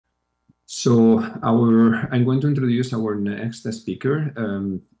I'm going to introduce our next speaker.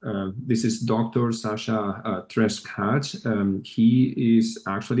 This is Dr. Sasha Treschkatch. He is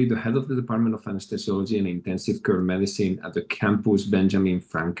actually the head of the Department of Anesthesiology and Intensive Care Medicine at the campus Benjamin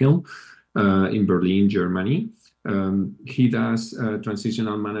Frankel in Berlin, Germany. He does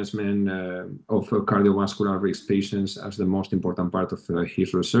transitional management of cardiovascular risk patients as the most important part of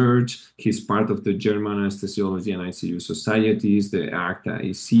his research. He's part of the German Anesthesiology and ICU Societies, the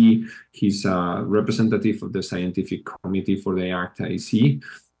ACT-IC. He's a representative of the scientific committee for the ACT-IC,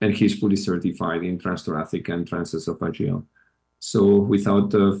 and he's fully certified in transthoracic and transesophageal. So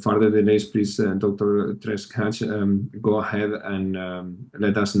without further delays, please, Dr. Treschkatch, go ahead and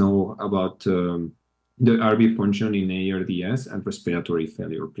let us know about the RV function in ARDS and respiratory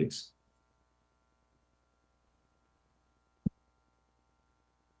failure, please.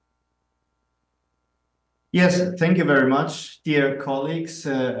 Yes, thank you very much, dear colleagues.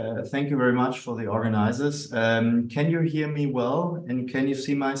 Thank you very much for the organizers. Can you hear me well, and can you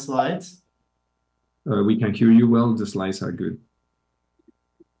see my slides? We can hear you well. The slides are good.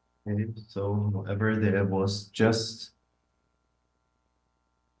 Okay, so whatever there was, just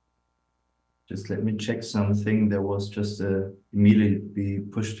let me check something. There was just immediately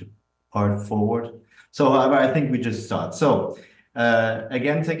pushed part forward. So I think we just start. So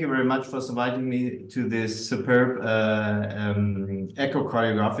again, thank you very much for inviting me to this superb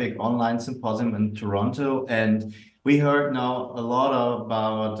echocardiographic online symposium in Toronto. And we heard now a lot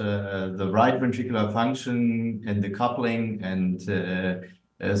about the right ventricular function and the coupling and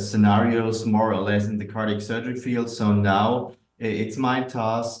scenarios more or less in the cardiac surgery field. So now it's my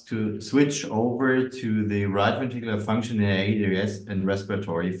task to switch over to the right ventricular function in ARDS and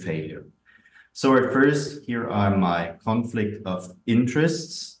respiratory failure. So at first, here are my conflict of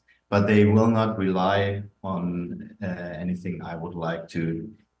interests, but they will not rely on anything I would like to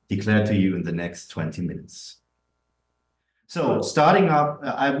declare to you in the next 20 minutes. So starting up,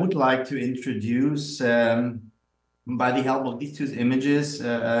 I would like to introduce, by the help of these two images,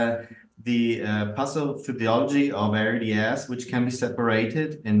 the pathophysiology of ARDS, which can be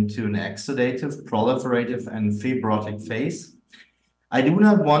separated into an exudative, proliferative, and fibrotic phase. I do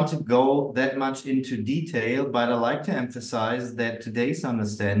not want to go that much into detail, but I like to emphasize that today's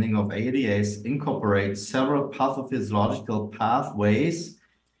understanding of ARDS incorporates several pathophysiological pathways,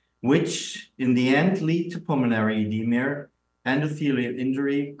 which in the end lead to pulmonary edema, endothelial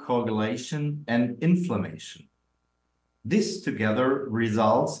injury, coagulation, and inflammation. This together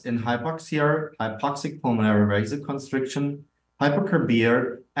results in hypoxia, hypoxic pulmonary vasoconstriction,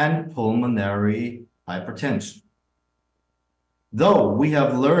 hypercarbia, and pulmonary hypertension. Though we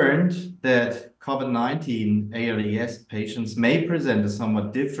have learned that COVID-19 ARDS patients may present a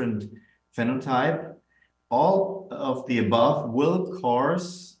somewhat different phenotype, all of the above will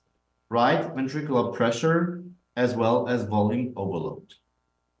cause right ventricular pressure as well as volume overload.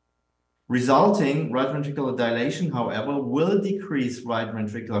 Resulting right ventricular dilation, however, will decrease right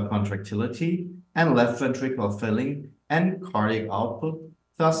ventricular contractility and left ventricular filling and cardiac output,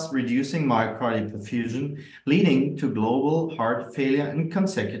 thus reducing myocardial perfusion, leading to global heart failure and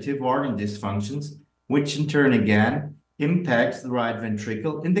consecutive organ dysfunctions, which in turn again impacts the right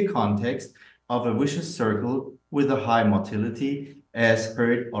ventricle in the context of a vicious circle with a high motility, as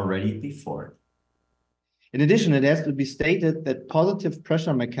heard already before. In addition, it has to be stated that positive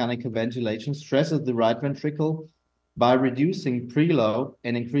pressure mechanical ventilation stresses the right ventricle by reducing preload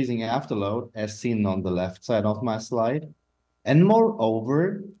and increasing afterload, as seen on the left side of my slide. And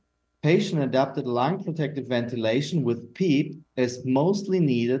moreover, patient-adapted lung protective ventilation with PEEP is mostly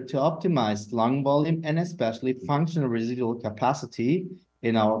needed to optimize lung volume and especially functional residual capacity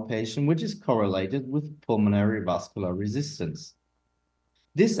in our patient, which is correlated with pulmonary vascular resistance.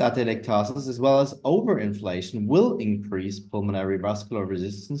 This atelectasis, as well as overinflation, will increase pulmonary vascular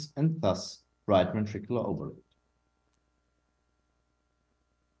resistance and thus right ventricular overload.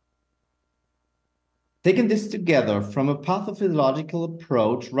 Taking this together, from a pathophysiological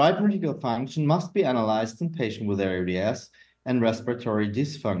approach, right ventricular function must be analyzed in patients with ARDS and respiratory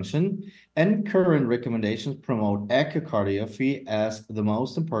dysfunction, and current recommendations promote echocardiography as the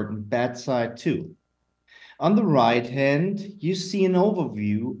most important bedside tool. On the right hand, you see an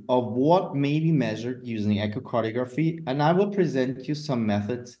overview of what may be measured using echocardiography, and I will present you some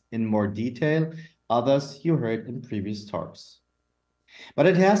methods in more detail, others you heard in previous talks. But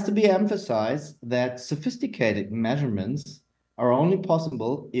it has to be emphasized that sophisticated measurements are only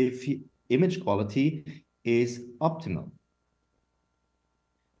possible if image quality is optimal.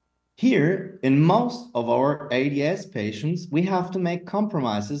 Here, in most of our ARDS patients, we have to make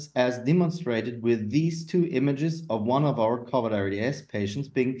compromises as demonstrated with these two images of one of our COVID ARDS patients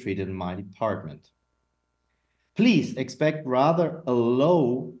being treated in my department. Please expect rather a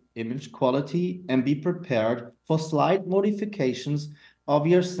low image quality and be prepared for slight modifications of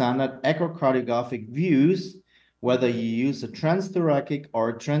your standard echocardiographic views, whether you use a transthoracic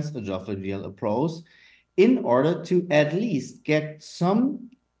or transesophageal approach, in order to at least get some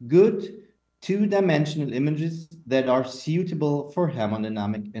good two-dimensional images that are suitable for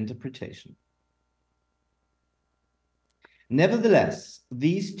hemodynamic interpretation. Nevertheless,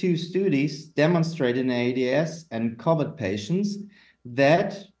 these two studies demonstrate in ARDS and COVID patients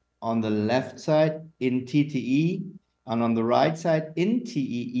that on the left side in TTE and on the right side in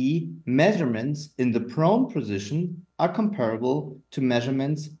TEE, measurements in the prone position are comparable to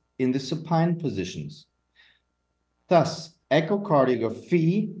measurements in the supine positions. Thus,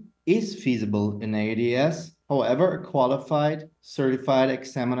 echocardiography is feasible in ARDS. However, a qualified, certified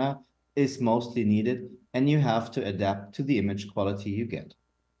examiner is mostly needed, and you have to adapt to the image quality you get.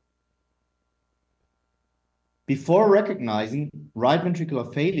 Before recognizing right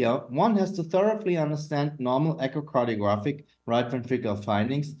ventricular failure, one has to thoroughly understand normal echocardiographic right ventricular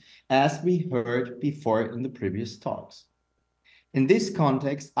findings, as we heard before in the previous talks. In this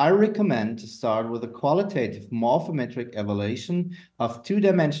context, I recommend to start with a qualitative morphometric evaluation of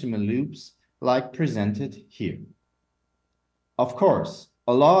two-dimensional loops like presented here. Of course,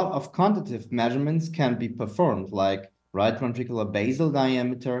 a lot of quantitative measurements can be performed, like right ventricular basal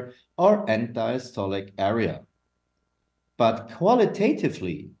diameter or end diastolic area. But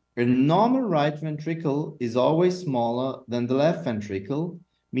qualitatively, a normal right ventricle is always smaller than the left ventricle,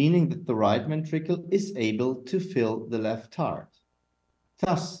 meaning that the right ventricle is able to fill the left heart.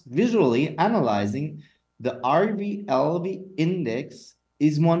 Thus, visually analyzing the RV-LV index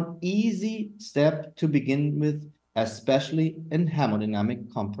is one easy step to begin with, especially in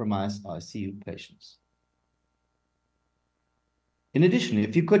hemodynamic compromised ICU patients. In addition,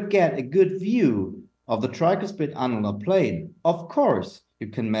 if you could get a good view of the tricuspid annular plane, of course, you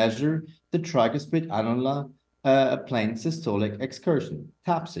can measure the tricuspid annular plane systolic excursion,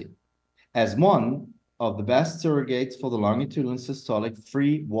 TPES, as one of the best surrogates for the longitudinal systolic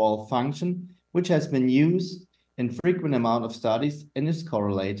free wall function, which has been used in frequent amount of studies and is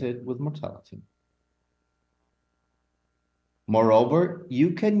correlated with mortality. Moreover,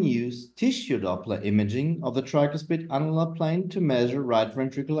 you can use tissue Doppler imaging of the tricuspid annular plane to measure right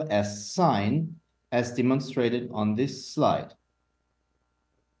ventricular S sign, as demonstrated on this slide.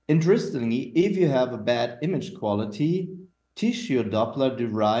 Interestingly, if you have a bad image quality, tissue Doppler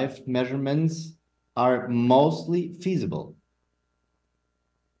derived measurements are mostly feasible.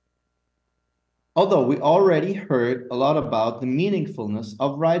 Although we already heard a lot about the meaningfulness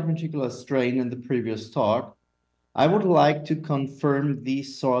of right ventricular strain in the previous talk, I would like to confirm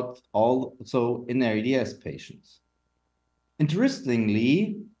these thoughts also in ARDS patients.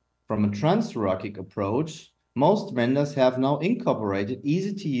 Interestingly, from a transthoracic approach, most vendors have now incorporated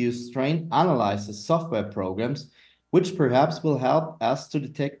easy-to-use strain analysis software programs, which perhaps will help us to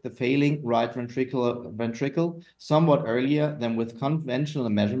detect the failing right ventricle somewhat earlier than with conventional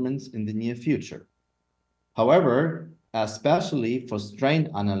measurements in the near future. However, especially for strain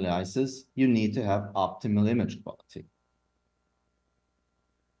analysis, you need to have optimal image quality.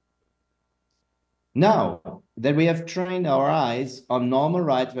 Now that we have trained our eyes on normal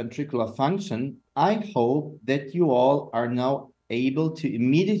right ventricular function, I hope that you all are now able to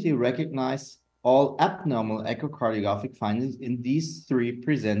immediately recognize all abnormal echocardiographic findings in these three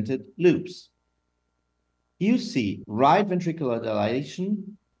presented loops. You see right ventricular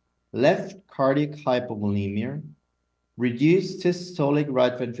dilation, left cardiac hypovolemia, reduced systolic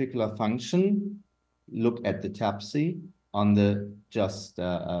right ventricular function. Look at the TPES on the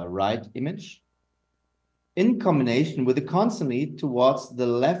right image, in combination with a constant lead towards the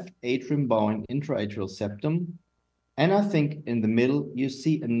left atrium bowing intraatrial septum. And I think in the middle, you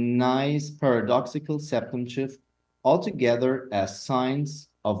see a nice paradoxical septum shift altogether as signs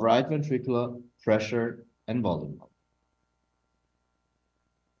of right ventricular pressure and volume.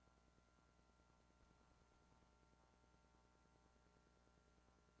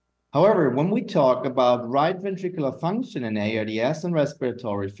 However, when we talk about right ventricular function in ARDS and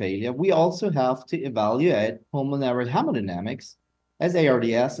respiratory failure, we also have to evaluate pulmonary hemodynamics, as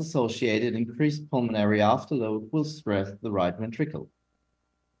ARDS-associated increased pulmonary afterload will stress the right ventricle.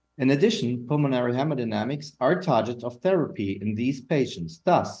 In addition, pulmonary hemodynamics are targets of therapy in these patients.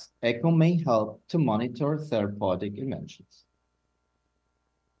 Thus, echo may help to monitor therapeutic interventions.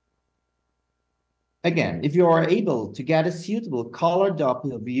 Again, if you are able to get a suitable color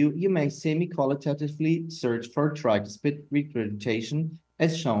Doppler view, you may semi-qualitatively search for tricuspid regurgitation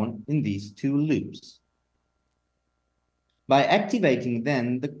as shown in these two loops. By activating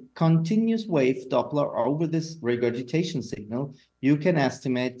then the continuous wave Doppler over this regurgitation signal, you can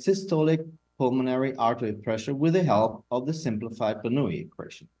estimate systolic pulmonary artery pressure with the help of the simplified Bernoulli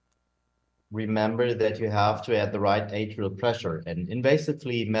equation. Remember that you have to add the right atrial pressure, and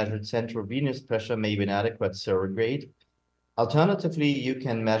invasively measured central venous pressure may be an adequate surrogate. Alternatively, you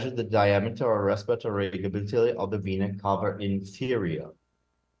can measure the diameter or respiratory regurgitability of the vena cava inferior.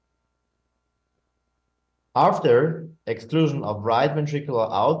 After exclusion of right ventricular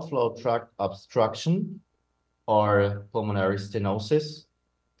outflow tract obstruction or pulmonary stenosis,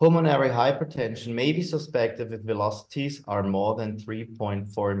 pulmonary hypertension may be suspected if velocities are more than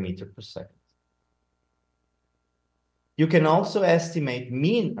 3.4 meters per second. You can also estimate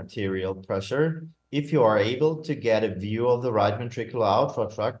mean arterial pressure if you are able to get a view of the right ventricular outflow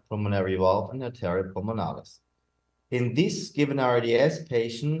tract, pulmonary valve, and arteria pulmonalis. In this given ARDS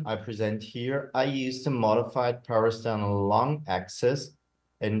patient I present here, I used a modified parasternal lung axis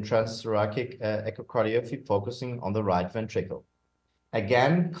in transthoracic echocardiography focusing on the right ventricle.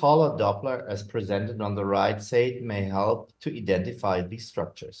 Again, color Doppler as presented on the right side may help to identify these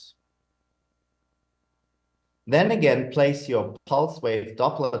structures. Then again, place your pulse wave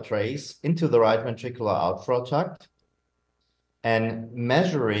Doppler trace into the right ventricular outflow tract and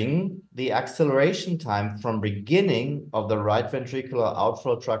measuring the acceleration time from beginning of the right ventricular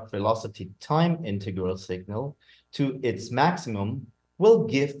outflow tract velocity time integral signal to its maximum will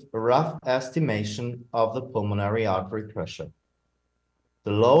give a rough estimation of the pulmonary artery pressure.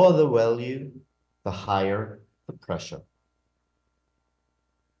 The lower the value, the higher the pressure.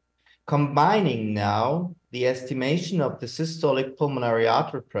 Combining now the estimation of the systolic pulmonary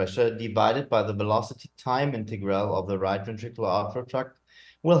artery pressure divided by the velocity time integral of the right ventricular outflow tract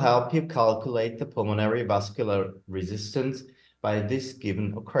will help you calculate the pulmonary vascular resistance by this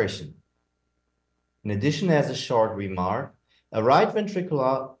given equation. In addition, as a short remark, a right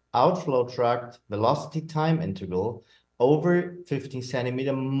ventricular outflow tract velocity time integral over 15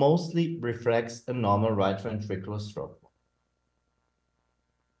 centimeters mostly reflects a normal right ventricular stroke.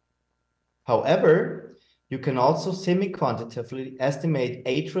 However, you can also semi-quantitatively estimate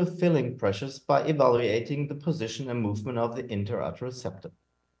atrial filling pressures by evaluating the position and movement of the interarterial septum.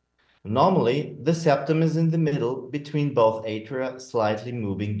 Normally, the septum is in the middle between both atria, slightly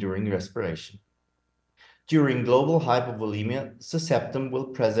moving during respiration. During global hypovolemia, the septum will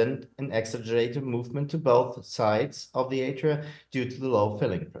present an exaggerated movement to both sides of the atria due to the low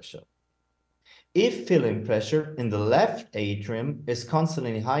filling pressure. If filling pressure in the left atrium is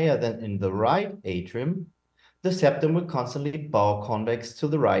constantly higher than in the right atrium, the septum will constantly bow convex to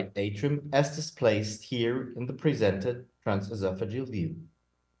the right atrium as displayed here in the presented transesophageal view.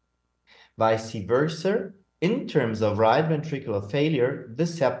 Vice versa, in terms of right ventricular failure, the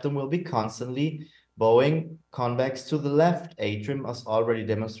septum will be constantly bowing convex to the left atrium as already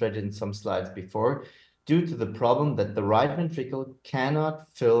demonstrated in some slides before, due to the problem that the right ventricle cannot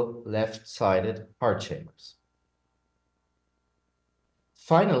fill left-sided heart chambers.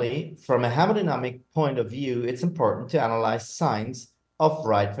 Finally, from a hemodynamic point of view, it's important to analyze signs of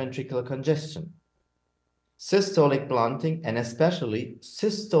right ventricular congestion. Systolic blunting and especially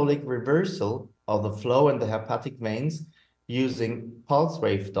systolic reversal of the flow in the hepatic veins using pulse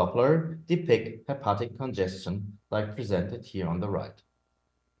wave Doppler depict hepatic congestion like presented here on the right.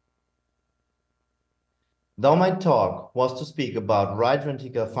 Though my talk was to speak about right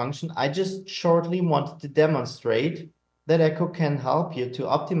ventricular function, I just shortly wanted to demonstrate that echo can help you to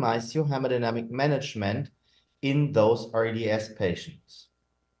optimize your hemodynamic management in those ARDS patients.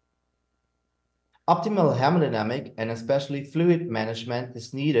 Optimal hemodynamic and especially fluid management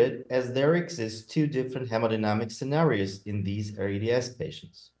is needed as there exist two different hemodynamic scenarios in these ARDS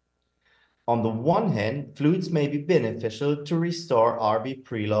patients. On the one hand, fluids may be beneficial to restore RV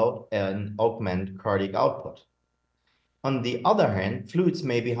preload and augment cardiac output. On the other hand, fluids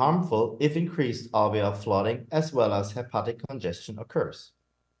may be harmful if increased alveolar flooding as well as hepatic congestion occurs.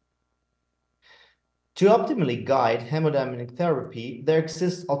 To optimally guide hemodynamic therapy, there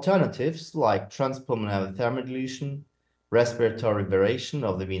exist alternatives like transpulmonary thermodilution, respiratory variation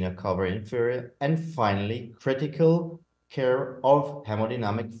of the vena cava inferior, and finally, critical care of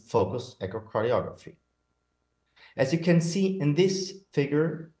hemodynamic focused echocardiography. As you can see in this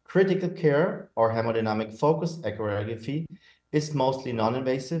figure, critical care or hemodynamic focused echocardiography is mostly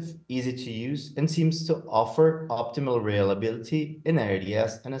non-invasive, easy to use, and seems to offer optimal reliability in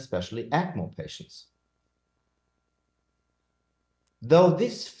ARDS and especially ECMO patients. Though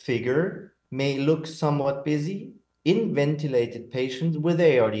this figure may look somewhat busy. In ventilated patients with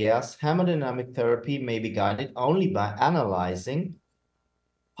ARDS, hemodynamic therapy may be guided only by analyzing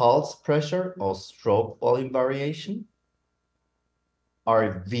pulse pressure or stroke volume variation,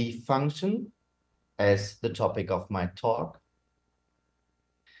 RV function, as the topic of my talk,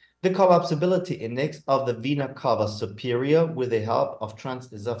 the collapsibility index of the vena cava superior with the help of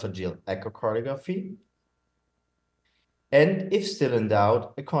transesophageal echocardiography, and if still in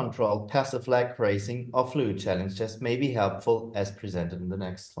doubt, a controlled passive leg raising or fluid challenge test may be helpful as presented in the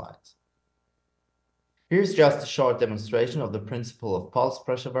next slides. Here's just a short demonstration of the principle of pulse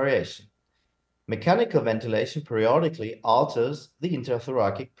pressure variation. Mechanical ventilation periodically alters the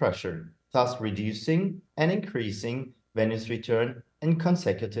intrathoracic pressure, thus reducing and increasing venous return and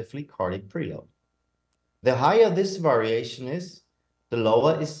consecutively cardiac preload. The higher this variation is, the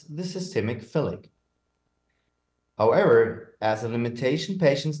lower is the systemic filling. However, as a limitation,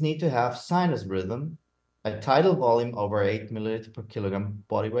 patients need to have sinus rhythm, a tidal volume over 8 milliliters per kilogram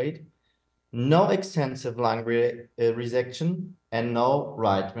body weight, no extensive lung resection, and no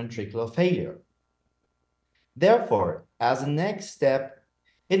right ventricular failure. Therefore, as a next step,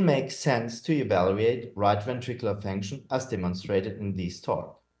 it makes sense to evaluate right ventricular function as demonstrated in this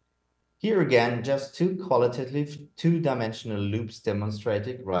talk. Here again, just two qualitative two-dimensional loops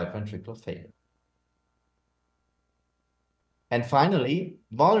demonstrating right ventricular failure. And finally,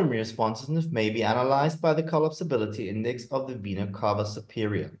 volume responsiveness may be analyzed by the collapsibility index of the vena cava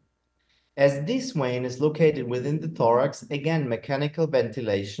superior. As this vein is located within the thorax, again, mechanical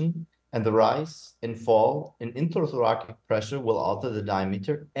ventilation and the rise and fall in intrathoracic pressure will alter the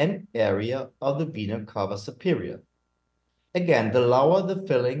diameter and area of the vena cava superior. Again, the lower the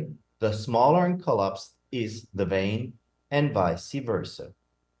filling, the smaller and collapsed is the vein, and vice versa.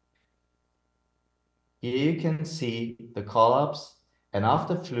 Here you can see the collapse, and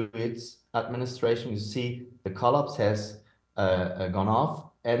after fluids administration, you see the collapse has gone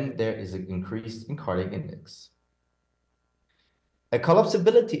off, and there is an increase in cardiac index. A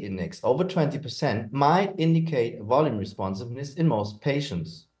collapsibility index over 20% might indicate volume responsiveness in most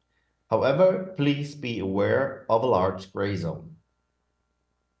patients. However, please be aware of a large gray zone.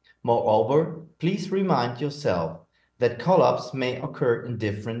 Moreover, please remind yourself that collapse may occur in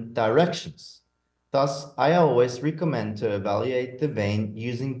different directions. Thus, I always recommend to evaluate the vein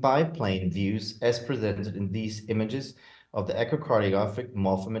using biplane views as presented in these images of the echocardiographic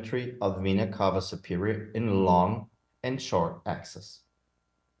morphometry of the vena cava superior in long and short axis.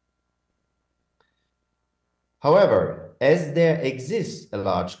 However, as there exists a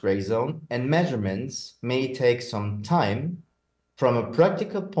large gray zone and measurements may take some time, from a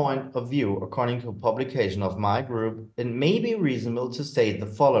practical point of view, according to a publication of my group, it may be reasonable to state the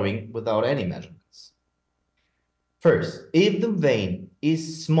following without any measurements. First, if the vein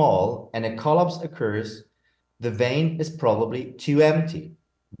is small and a collapse occurs, the vein is probably too empty.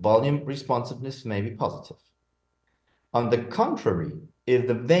 Volume responsiveness may be positive. On the contrary, if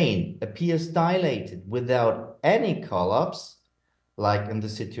the vein appears dilated without any collapse, like in the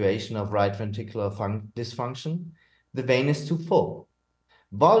situation of right ventricular dysfunction, the vein is too full.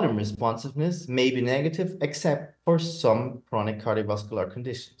 Volume responsiveness may be negative except for some chronic cardiovascular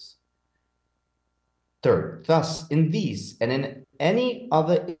conditions. Third, thus, in these and in any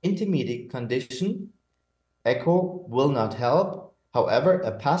other intermediate condition, echo will not help. However,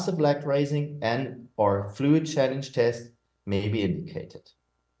 a passive leg raising and or fluid challenge test may be indicated.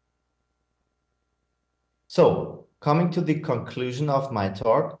 So, coming to the conclusion of my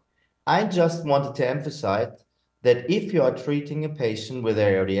talk, I just wanted to emphasize that if you are treating a patient with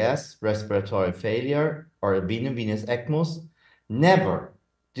ARDS, respiratory failure, or a veno-venous ECMOs, never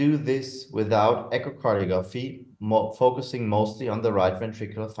do this without echocardiography, focusing mostly on the right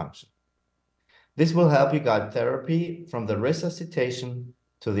ventricular function. This will help you guide therapy from the resuscitation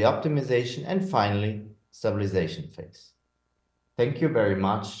to the optimization and finally stabilization phase. Thank you very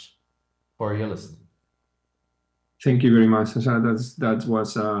much for your listening. Thank you very much, Sasha. That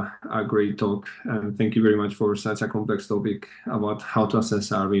was a great talk. And thank you very much for such a complex topic about how to assess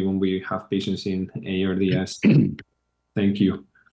RV when we have patients in ARDS. Thank you.